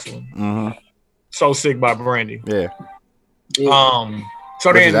Garrett's last one. Mm-hmm. So Sick by Brandy. Yeah.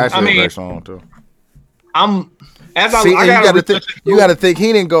 So then, I mean, a great song too. You gotta think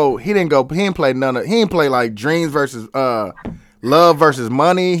he didn't play none of, he didn't play like Dreams versus Love versus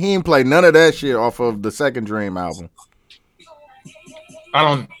Money. He didn't play none of that shit off of the second Dream album.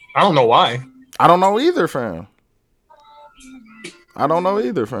 I don't know why. I don't know either, fam. He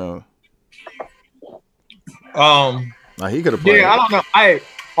could have played. Yeah, I don't know.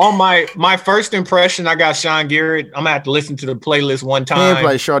 On my first impression, I got Sean Garrett. I'm gonna have to listen to the playlist one time. He didn't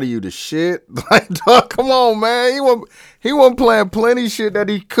play Shorty You the Shit. Like, dog, come on, man. He wasn't playing plenty shit that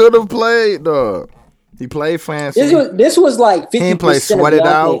he could have played, dog. He played Fancy. This was like 50%. He didn't play Sweat It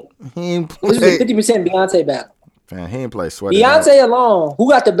Out. This was 50% Beyonce battle. Man, he didn't play Sweat It Out. Beyonce alone. Who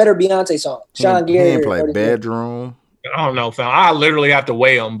got the better Beyonce song? Sean Garrett. He didn't play Bedroom. I don't know, fam. I literally have to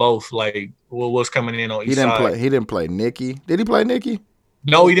weigh them both. Like, what's coming in on each side. He didn't play Nicki. Did he play Nicki?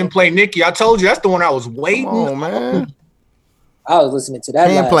 No, he didn't play Nicki. I told you that's the one I was waiting. Oh man, I was listening to that.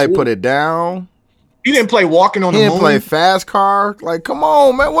 He didn't play Put It Down. He didn't play Walking on the Moon. He didn't play Fast Car. Like, come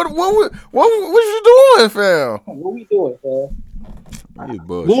on, man. What you doing, fam? What we doing, fam?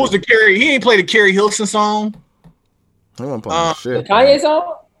 What was the Carrie? He didn't play the Carrie Hilson song. He wasn't playing shit. The Kanye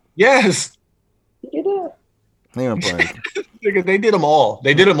song? Yes. He did that. He wasn't playing. They did them all.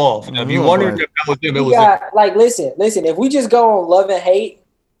 They did them all. If you wondered if that was them, it was got, like, listen. If we just go on love and hate,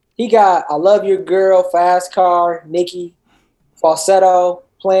 he got "I Love Your Girl," "Fast Car," "Nicki," "Falsetto,"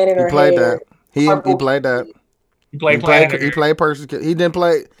 "Playing in Her Hair." He played that. He played that. He played Persecution. He didn't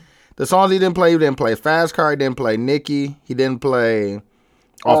play the songs. He didn't play Fast Car. He didn't play Nicki. He didn't play.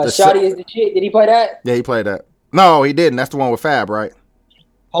 Shawty is the shit. Did he play that? Yeah, he played that. No, he didn't. That's the one with Fab, right?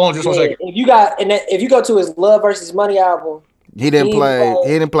 Hold on, just 1 second. If you go to his Love versus Money album, he didn't play.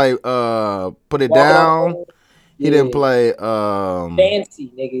 Put It Down. He didn't play.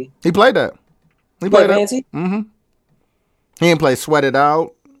 Fancy, nigga. He played that. He played Fancy. Mm-hmm. He didn't play Sweat It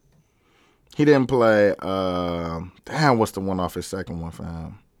Out. He didn't play. What's the one off his second one,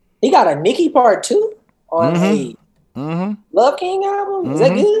 fam? He got a Nicki part 2 on a Love King album. Is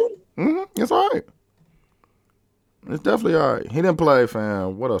that good? Mm-hmm. It's all right. It's definitely all right. He didn't play,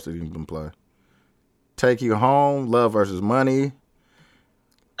 fam. What else did he even play? Take You Home, Love versus Money.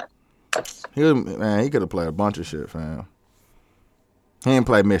 He could have played a bunch of shit, fam. He didn't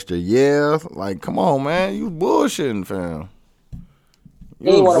play Mr. Yeah. Like, come on, man. You bullshitting, fam.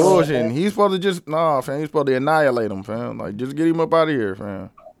 You bullshitting. He's supposed to fam. He's supposed to annihilate him, fam. Like, just get him up out of here,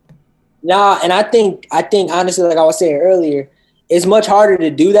 fam. Nah, and I think honestly, like I was saying earlier, it's much harder to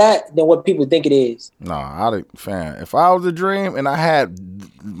do that than what people think it is. Nah, fam. If I was a Dream and I had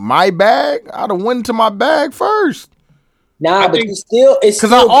my bag, I'd have went to my bag first. Nah, but it's still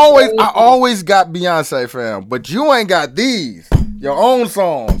because I always got Beyonce, fam. But you ain't got these your own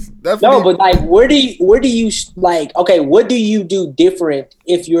songs. But like, where do you like? Okay, what do you do different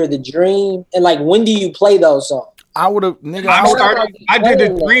if you're the Dream? And like, when do you play those songs? I did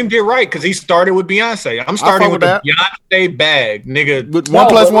the Dream did right because he started with Beyonce. I'm starting with the Beyonce bag, nigga. With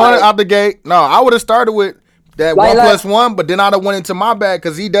 1+1 out the gate. No, I would have started with that 1+1, but then I'd have went into my bag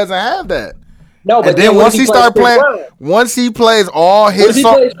because he doesn't have that. No, but then once he started playing, once he plays all his songs, he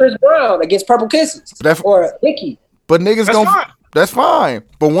plays Chris Brown against Purple Kisses or Nicki. But niggas that's fine.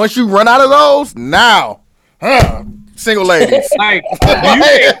 But once you run out of those, now, single ladies, like,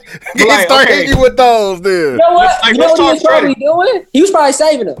 start hitting you with those, dude. You know what? Like, you know what he was probably doing? He was probably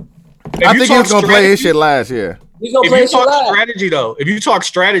saving them. I think he was gonna play his shit last year. He's gonna play his shit last. Strategy though, if you talk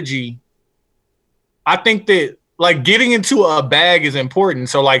strategy, I think that like getting into a bag is important.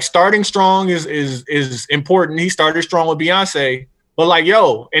 So like starting strong is important. He started strong with Beyonce, but like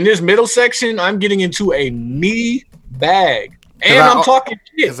in this middle section, I'm getting into a me bag. And I'm talking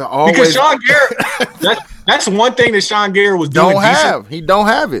shit because Sean Garrett. That's one thing that Sean Garrett was doing. He don't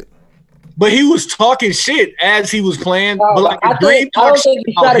have it, but he was talking shit as he was playing. No, but like I don't think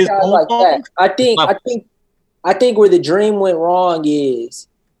he strategized like that. I think where the Dream went wrong is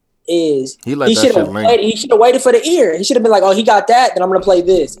he should have waited for the ear. He should have been like, oh, he got that, then I'm gonna play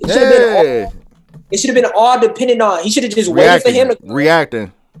this. It should have been all dependent on. He should have just waited for him to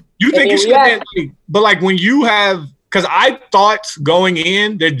reacting. You think it should have been? But like when you have. Because I thought going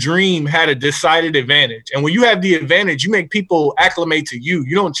in that Dream had a decided advantage. And when you have the advantage, you make people acclimate to you.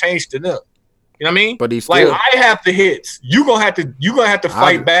 You don't change to them. You know what I mean? But he's still, like I have the hits. You're gonna have to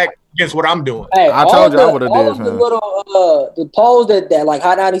fight back against what I'm doing. Hey, I told you I would have did. The little the polls that like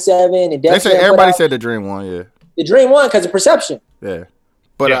Hot 97 and they say everybody said the Dream won, yeah. The Dream won because of perception. Yeah.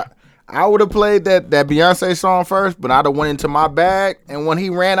 But I would have played that Beyonce song first, but I'd have went into my bag. And when he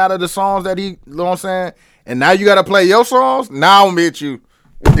ran out of the songs that you know what I'm saying? And now you got to play your songs? Now I'm going to hit you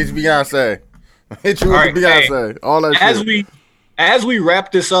with this Beyonce. Hit you with the Beyonce. All that shit. As we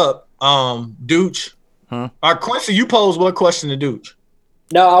wrap this up, Dooch, Quincy, you posed what question to Dooch?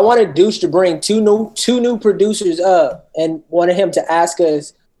 No, I wanted Dooch to bring two new producers up and wanted him to ask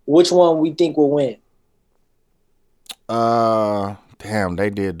us which one we think will win. Damn,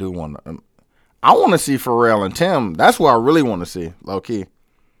 they did do one. I want to see Pharrell and Tim. That's what I really want to see, low key.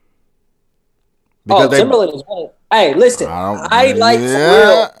 Timberland is winning. Hey, listen, I like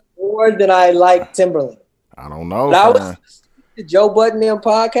Pharrell more than I like Timberland. I don't know. I was the Joe Budden them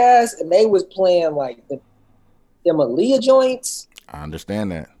podcast, and they was playing like them Aaliyah joints. I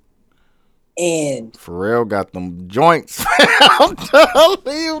understand that. And Pharrell got them joints. I'm telling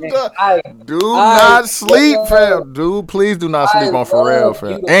you, do not sleep, fam. Dude, please do not sleep on Pharrell,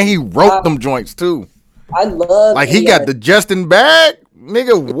 fam. And he wrote them joints too. I love like he got the Justin bag,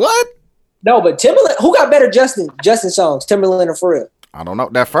 nigga. What? No, but Timberland. Who got better Justin songs, Timberland or Pharrell? I don't know.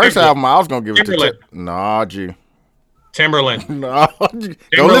 That first album, I was gonna give it to Nah, G. Timberland. No, go listen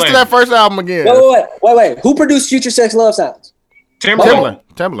to that first album again. Wait. Who produced Future Sex Love Sounds? Timberland.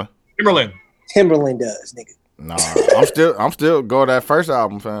 Timberland does, nigga. Nah, I'm still go to that first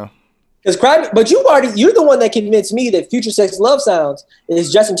album, fam. But you're the one that convinced me that Future Sex Love Sounds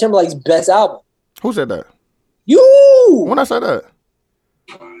is Justin Timberlake's best album. Who said that? You. you. When I said that,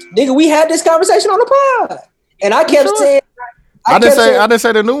 Nigga, we had this conversation on the pod, and I kept saying, I didn't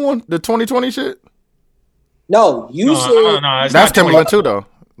say the new one, the 2020 shit. No, you said that's Timberland too, though.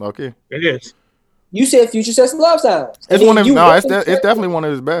 Okay, it is. You said Future Sets and Love Sounds. It's one of it's definitely one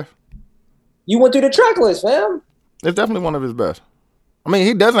of his best. You went through the track list, fam. It's definitely one of his best. I mean,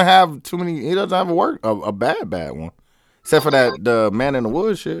 he doesn't have too many. He doesn't have a bad one, except for the Man in the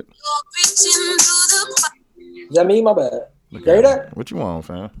Woods shit. Is that me? My bad. Hear that? What you want,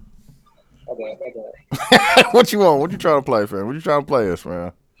 fam? Okay. What you want? What you trying to play, fam? What you trying to play us,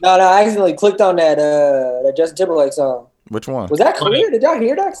 fam? No, I accidentally clicked on that Justin Timberlake song. Which one? Was that clear? Did y'all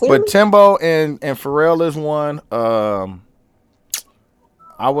hear that clearly? But Timbo and Pharrell is one.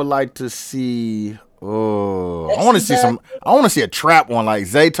 I would like to see. I want to see I want to see a trap one like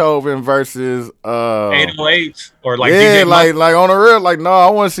Zaytoven versus 808s or like DJ like on the real. Like no, I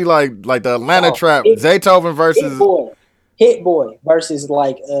want to see like the Atlanta trap Zaytoven versus Hit Boy versus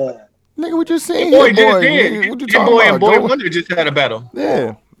like nigga. We just seen Hit Boy. Hit Boy and Boy Wonder just had a battle.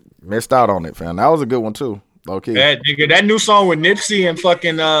 Yeah, missed out on it, fam. That was a good one too. Okay, that new song with Nipsey and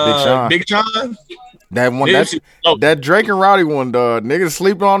fucking Big Sean. That one, that Drake and Rowdy one, dog. Niggas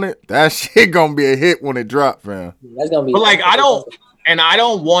sleeping on it. That shit gonna be a hit when it drop, fam. That's gonna be. But like, I don't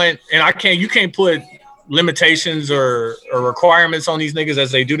want, and you can't put limitations or requirements on these niggas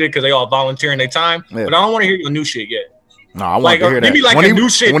as they do that because they all volunteer in their time. Yeah. But I don't want to hear your new shit yet. No, I want to hear that. Give me like a new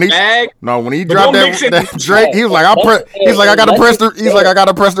shit bag. No, when he dropped that Drake, he was like, I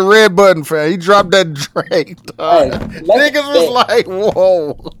gotta press the red button, fam. He dropped that Drake. Niggas was like,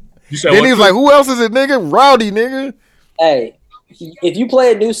 whoa. Then he was like, who else is it, nigga? Rowdy, nigga. Hey, if you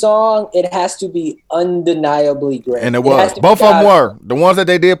play a new song, it has to be undeniably great. And it was. Both of them were. The ones that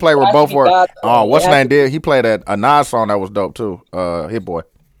they did play were both were. Oh, what's his name did? He played a Nas song that was dope too. Hit Boy.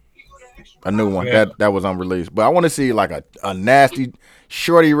 A new one. Yeah. That was unreleased. But I want to see like a nasty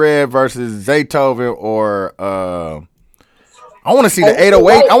Shorty Red versus Zaytoven or I want to see the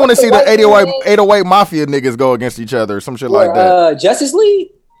 808. I want to see the 808 Mafia niggas go against each other or some shit like that. Justice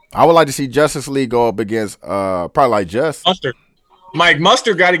League? I would like to see Justice League go up against probably like Just Mustard. Mike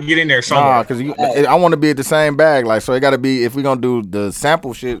Mustard got to get in there somewhere. Nah, because I want to be at the same bag. Like, so it got to be, if we gonna do the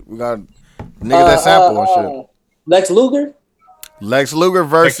sample shit, we got niggas that sample and shit. Lex Luger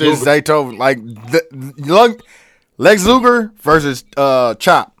versus Zaytoven. Like Lex Luger versus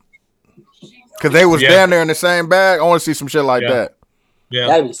Chop. Because they was down there in the same bag. I want to see some shit like that. Yeah,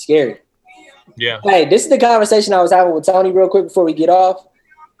 that'd be scary. Yeah. Hey, this is the conversation I was having with Tony real quick before we get off.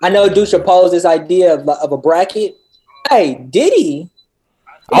 I know Dusha posed this idea of a bracket. Hey, Diddy.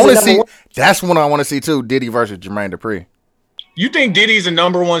 I want to see. That's one I want to see too. Diddy versus Jermaine Dupri. You think Diddy's a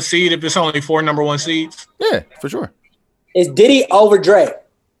number one seed if it's only 4 number one seeds? Yeah, for sure. Is Diddy over Drake?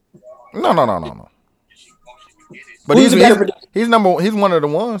 No. But he's number. He's one of the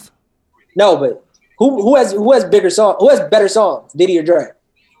ones. No, but who has bigger song? Who has better songs, Diddy or Drake?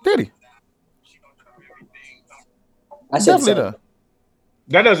 Diddy. I said so.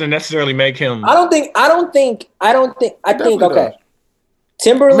 That doesn't necessarily make him. I think okay.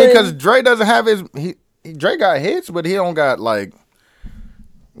 Timberland. I mean, because Dre doesn't have Dre got hits, but he don't got like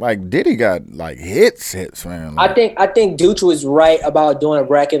Diddy got like hits, man. Like, I think Dooch was right about doing a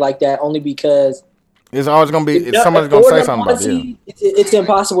bracket like that only because it's always gonna be somebody's gonna say something about it. It's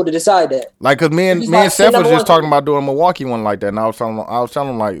impossible to decide that. Like, cause me and Seth was just talking about doing a Milwaukee one like that, and I was telling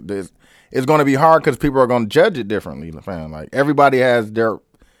him like this. It's going to be hard because people are going to judge it differently. Fam. Like everybody has their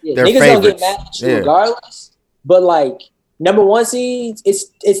niggas favorites. Don't get mad at you regardless. But like number one seeds, it's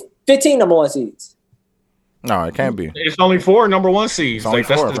 15 number one seeds. No, it can't be. It's only 4 number one seeds. It's only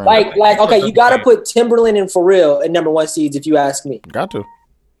 4. Like okay, you got to put Timberland and Pharrell at number one seeds if you ask me. Got to.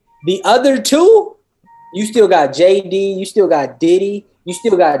 The other two, you still got JD, you still got Diddy, you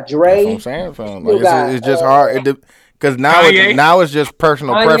still got Dre. That's what I'm saying, fam. Like, it's just hard because now it's just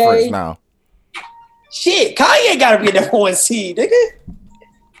personal preference now. Shit, Kanye gotta be number one seed, nigga.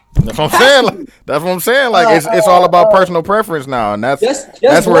 That's what I'm saying. Like it's all about personal preference now, and that's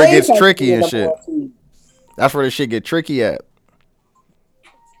where it gets tricky and shit. That's where the shit get tricky at.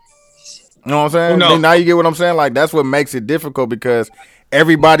 You know what I'm saying? No. Now you get what I'm saying. Like that's what makes it difficult because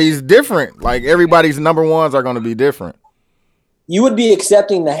everybody's different. Like everybody's number ones are going to be different. You would be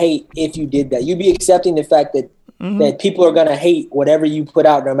accepting the hate if you did that. You'd be accepting the fact that. That people are gonna hate whatever you put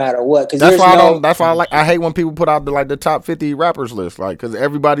out, no matter what. Because that's why I hate when people put out the top 50 rappers list, like because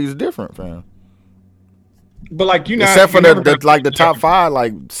everybody's different, fam. But like except for the top 5,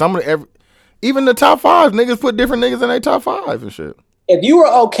 like even the top 5 niggas put different niggas in their top 5 and shit. If you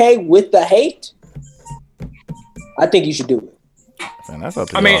were okay with the hate, I think you should do it. Man, that's up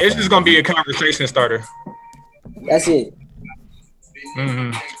to it's just gonna be a conversation starter. That's it.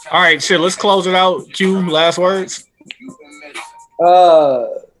 Mm-hmm. All right, shit. Let's close it out. Q, last words.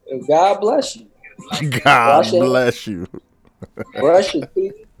 God bless you. God bless you. Brush your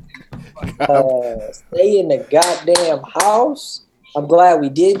teeth. Stay in the goddamn house. I'm glad we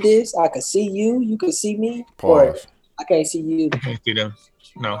did this. I can see you. You can see me. Pause. I can't see you. I can't see them.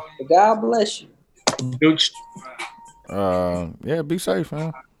 No. But God bless you. Dooch. Yeah, be safe,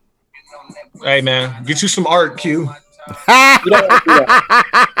 man. Hey, man. Get you some art, Q. You don't want to do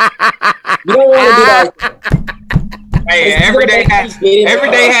that. You don't want to do that. Hey, every day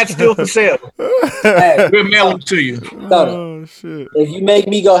hats still for sale. Hey, We'll mail them to you. Oh shit! if you make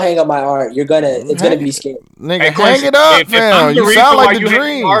me go hang up my art, it's gonna be scary. Nigga, Hey, hang it up, if fam. I'm the You reason sound why like the you hang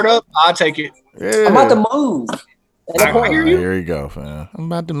dream. art up, I'll take it. Yeah. I'm about to move. I hear you. Here you go, fam. I'm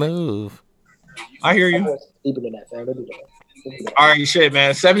about to move. I hear you. Deeper than that, fam. Don't do that. All right, shit,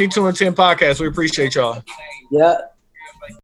 man. 72 and 10 podcast. We appreciate y'all. Yeah.